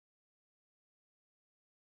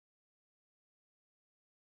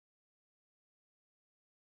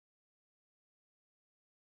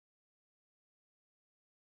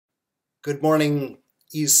Good morning,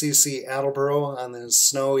 ECC Attleboro on this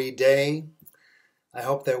snowy day. I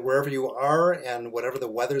hope that wherever you are and whatever the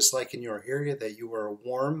weather's like in your area, that you are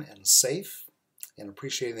warm and safe and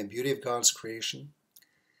appreciating the beauty of God's creation.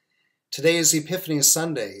 Today is Epiphany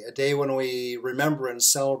Sunday, a day when we remember and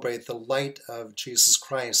celebrate the light of Jesus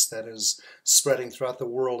Christ that is spreading throughout the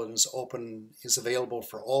world and is available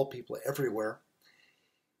for all people everywhere.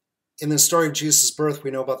 In the story of Jesus' birth,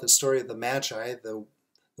 we know about the story of the Magi, the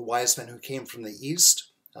wise men who came from the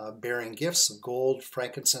east, bearing gifts of gold,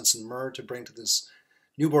 frankincense, and myrrh to bring to this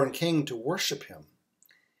newborn king to worship him,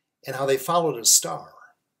 and how they followed a star.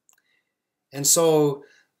 And so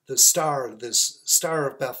this star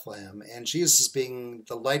of Bethlehem, and Jesus being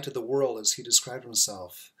the light of the world as he described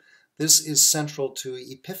himself, this is central to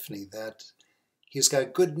Epiphany, that he's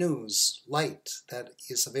got good news, light that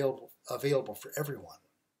is available for everyone.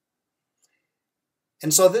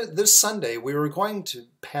 And so this Sunday, we were going to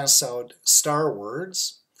pass out star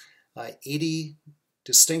words, 80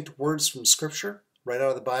 distinct words from Scripture, right out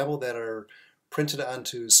of the Bible, that are printed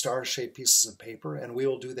onto star-shaped pieces of paper, and we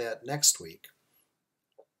will do that next week.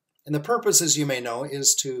 And the purpose, as you may know,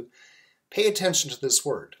 is to pay attention to this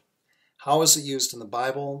word. How is it used in the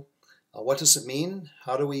Bible? What does it mean?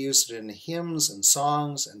 How do we use it in hymns and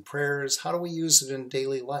songs and prayers? How do we use it in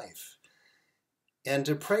daily life? And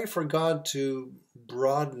to pray for God to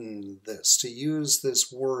broaden this, to use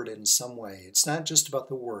this word in some way. It's not just about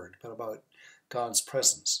the word, but about God's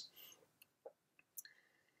presence.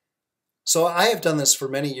 So I have done this for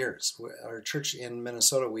many years. Our church in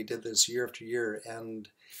Minnesota, we did this year after year, and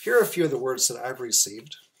here are a few of the words that I've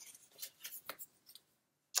received.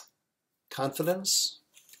 Confidence,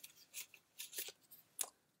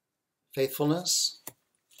 faithfulness,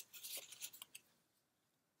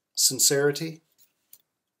 sincerity,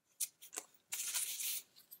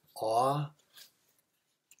 awe,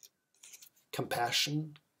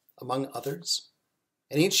 compassion, among others.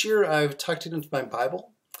 And each year I've tucked it into my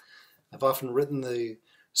Bible. I've often written the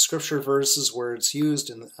scripture verses where it's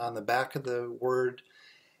used on the back of the word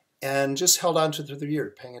and just held on to it through the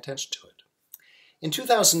year, paying attention to it. In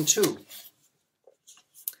 2002,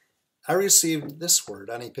 I received this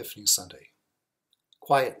word on Epiphany Sunday,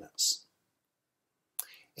 quietness.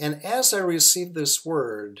 And as I received this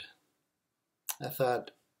word, I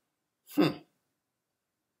thought,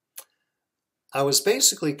 I was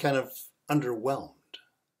basically kind of underwhelmed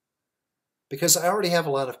because I already have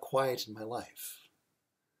a lot of quiet in my life.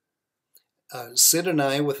 Sid and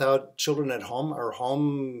I, without children at home, our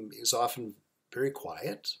home is often very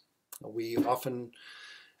quiet. We often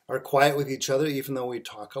are quiet with each other, even though we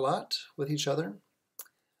talk a lot with each other.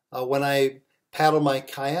 When I paddle my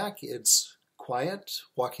kayak, it's quiet.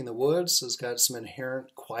 Walking the woods has got some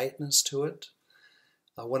inherent quietness to it.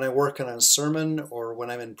 When I work on a sermon or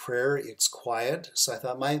when I'm in prayer, it's quiet. So I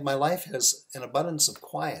thought my life has an abundance of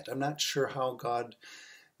quiet. I'm not sure how God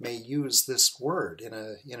may use this word in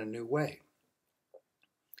a new way.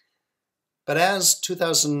 But as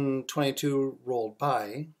 2022 rolled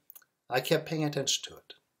by, I kept paying attention to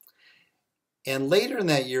it. And later in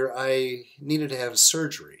that year, I needed to have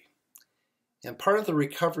surgery. And part of the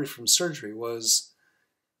recovery from surgery was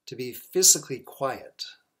to be physically quiet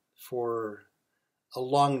for a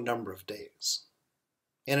long number of days.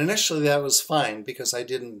 And initially that was fine because I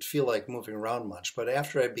didn't feel like moving around much. But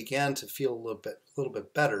after I began to feel a little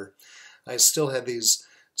bit better, I still had these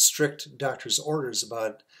strict doctor's orders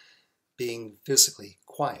about being physically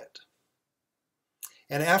quiet.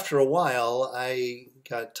 And after a while, I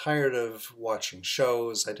got tired of watching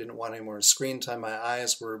shows. I didn't want any more screen time. My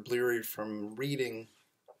eyes were bleary from reading,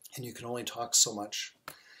 and you can only talk so much.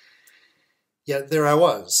 Yet there I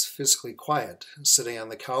was, physically quiet, sitting on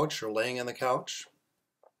the couch or laying on the couch.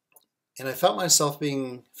 And I found myself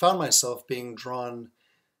being drawn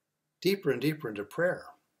deeper and deeper into prayer.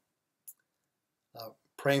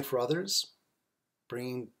 Praying for others,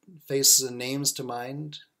 bringing faces and names to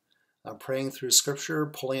mind, praying through Scripture,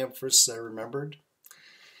 pulling up verses I remembered.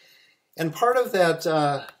 And part of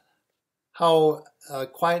that, how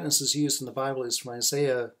quietness is used in the Bible, is from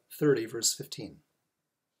Isaiah 30, verse 15.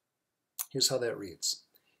 Here's how that reads.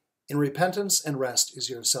 In repentance and rest is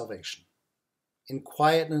your salvation. In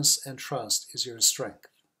quietness and trust is your strength.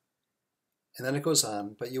 And then it goes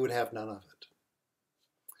on, but you would have none of it.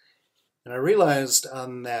 And I realized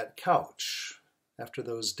on that couch, after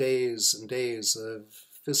those days and days of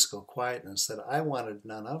physical quietness, that I wanted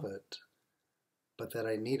none of it, but that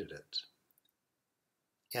I needed it,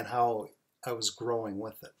 and how I was growing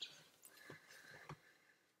with it.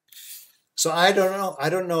 So I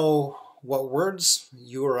don't know what words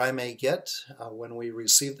you or I may get when we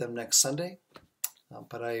receive them next Sunday.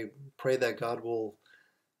 But I pray that God will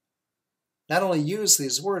not only use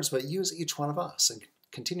these words, but use each one of us and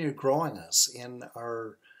continue growing us in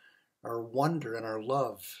our wonder and our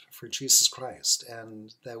love for Jesus Christ,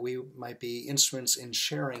 and that we might be instruments in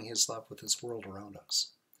sharing his love with this world around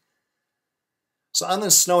us. So on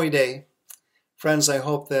this snowy day, friends, I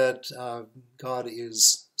hope that God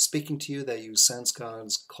is speaking to you, that you sense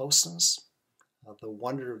God's closeness, the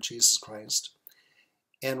wonder of Jesus Christ,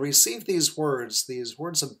 and receive these words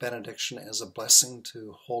of benediction as a blessing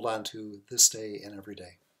to hold on to this day and every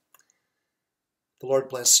day. The Lord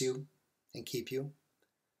bless you and keep you.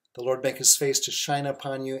 The Lord make his face to shine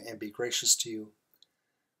upon you and be gracious to you.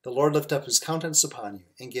 The Lord lift up his countenance upon you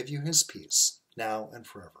and give you his peace, now and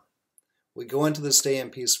forever. We go into this day in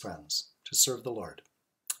peace, friends, to serve the Lord.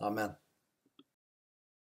 Amen.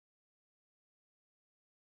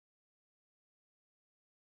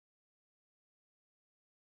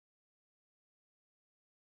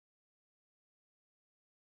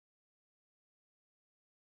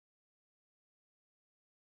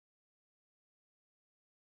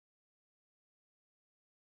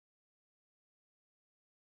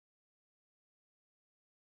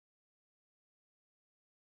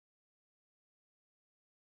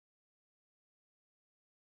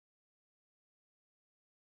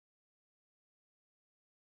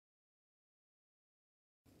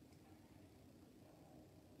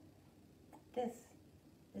 This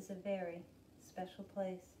is a very special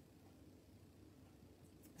place.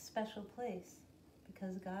 A special place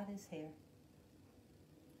because God is here.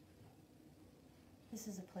 This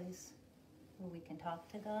is a place where we can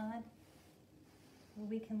talk to God, where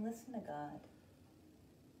we can listen to God,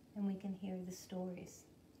 and we can hear the stories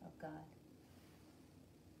of God.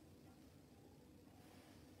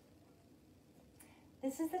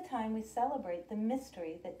 This is the time we celebrate the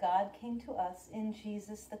mystery that God came to us in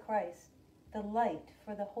Jesus the Christ, the light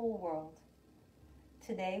for the whole world.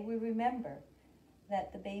 Today we remember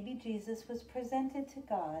that the baby Jesus was presented to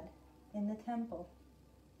God in the temple.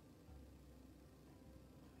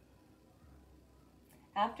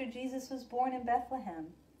 After Jesus was born in Bethlehem,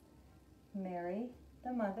 Mary,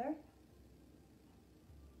 the mother,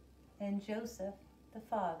 and Joseph, the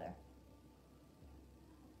father,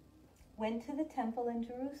 went to the temple in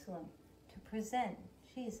Jerusalem to present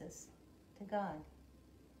Jesus to God.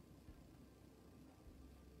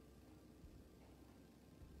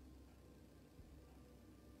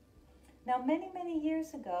 Now, many, many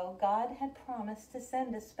years ago, God had promised to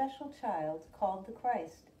send a special child called the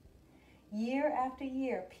Christ. Year after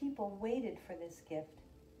year, people waited for this gift.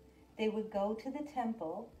 They would go to the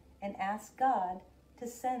temple and ask God to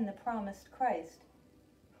send the promised Christ,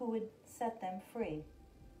 who would set them free.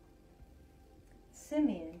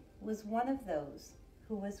 Simeon was one of those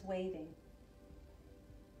who was waiting.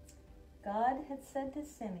 God had said to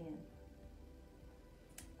Simeon,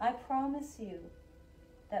 "I promise you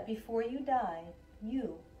that before you die,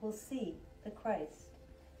 you will see the Christ."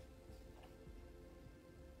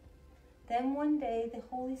 Then one day the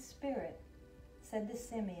Holy Spirit said to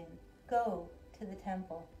Simeon, "Go to the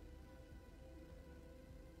temple."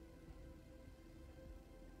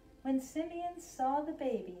 When Simeon saw the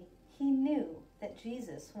baby, he knew that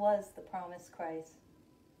Jesus was the promised Christ.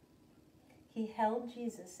 He held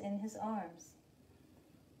Jesus in his arms.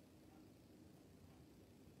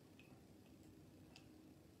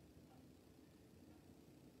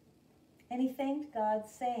 And he thanked God,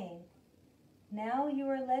 saying, "Now you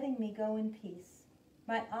are letting me go in peace.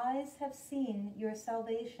 My eyes have seen your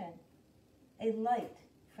salvation, a light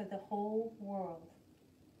for the whole world."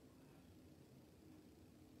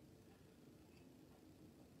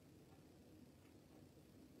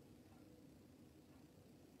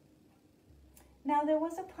 Now there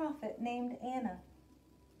was a prophet named Anna.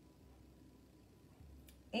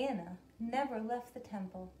 Anna never left the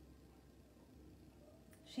temple.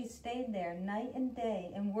 She stayed there night and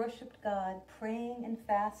day and worshiped God, praying and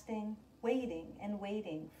fasting, waiting and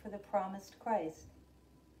waiting for the promised Christ.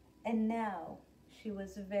 And now she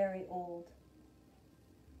was very old.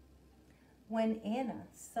 When Anna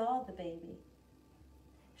saw the baby,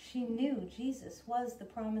 she knew Jesus was the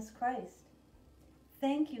promised Christ.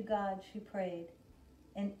 "Thank you, God," she prayed,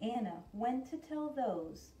 and Anna went to tell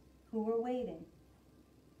those who were waiting.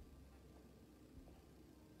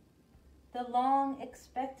 The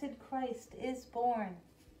long-expected Christ is born.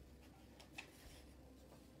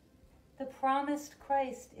 The promised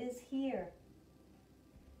Christ is here.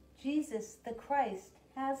 Jesus the Christ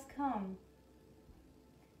has come.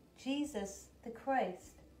 Jesus the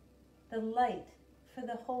Christ, the light for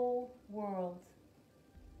the whole world.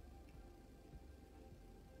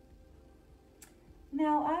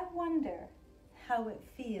 Now I wonder how it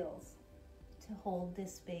feels to hold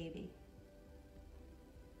this baby.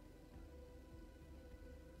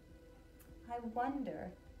 I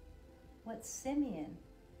wonder what Simeon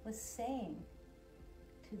was saying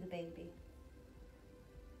to the baby.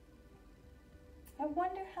 I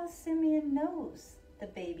wonder how Simeon knows the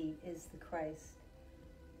baby is the Christ.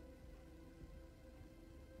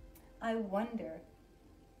 I wonder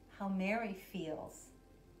how Mary feels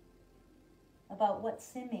about what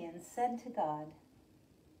Simeon said to God.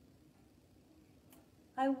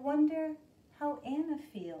 I wonder how Anna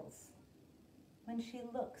feels when she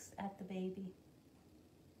looks at the baby.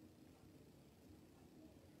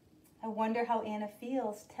 I wonder how Anna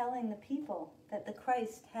feels telling the people that the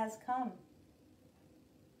Christ has come.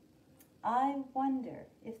 I wonder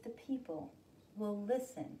if the people will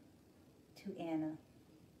listen to Anna.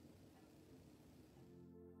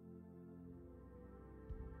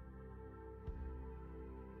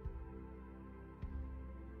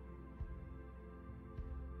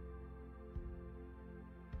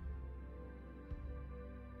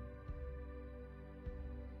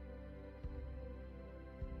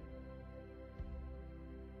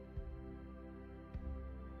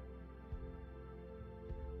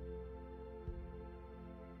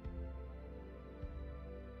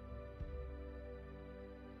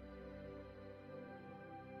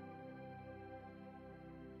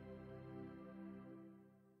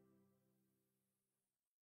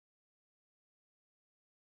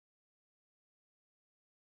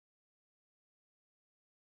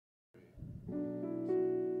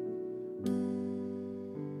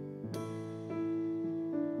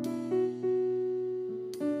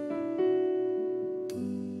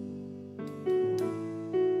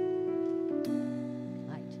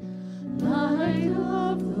 Light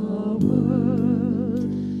of the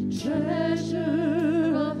world,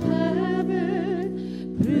 treasure of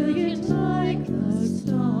heaven, brilliant like the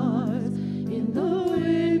stars in the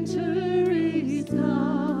wintry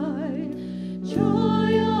sky.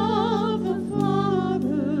 Joy of the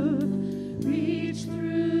Father, reach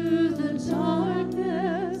through the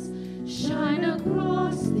darkness, shine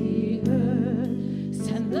across the earth,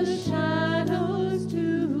 send the shadows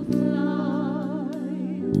to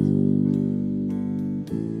flight.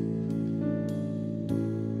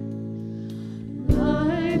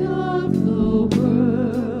 Light of the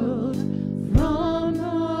world, from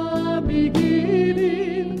the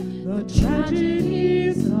beginning, the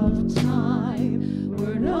tragedies of time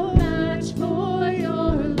were no match for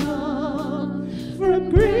your love. From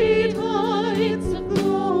great heights of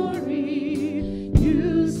glory,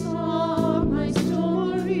 you saw my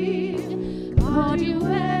story. God, you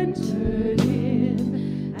entered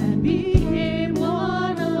in and became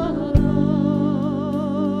one of us.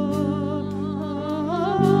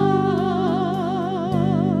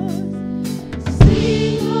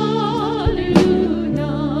 Sing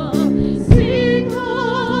hallelujah, sing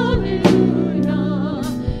hallelujah,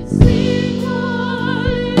 sing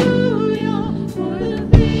hallelujah, for the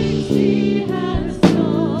things he has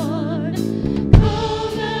done.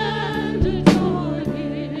 Come and adore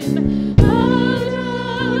him, bow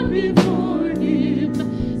down before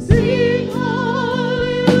him, sing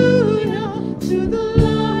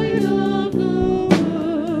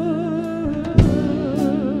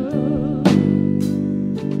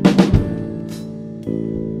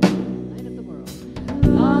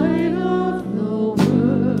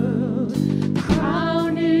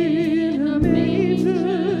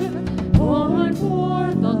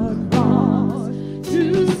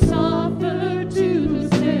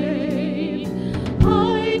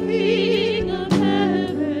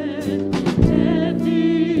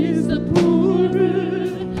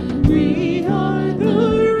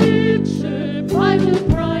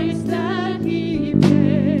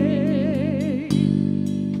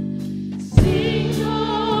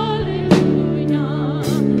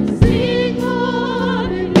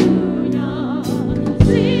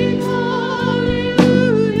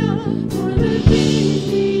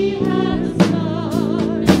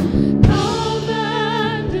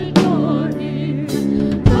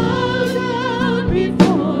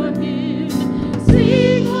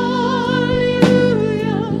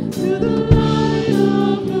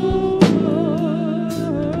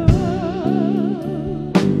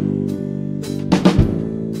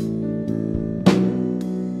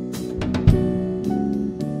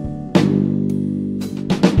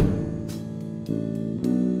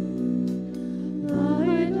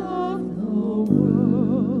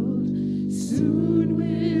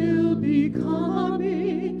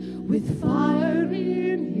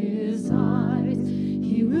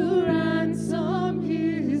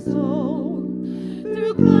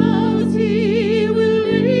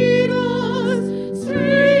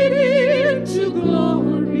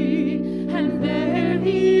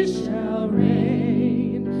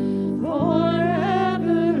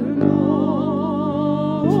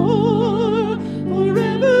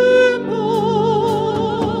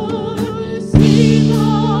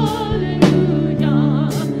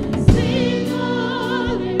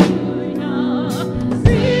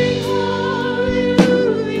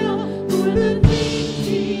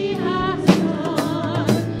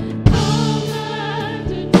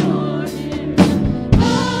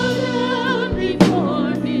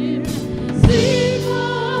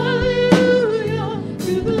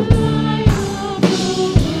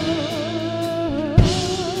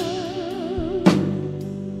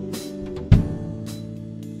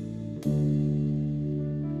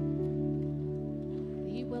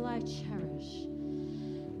cherish.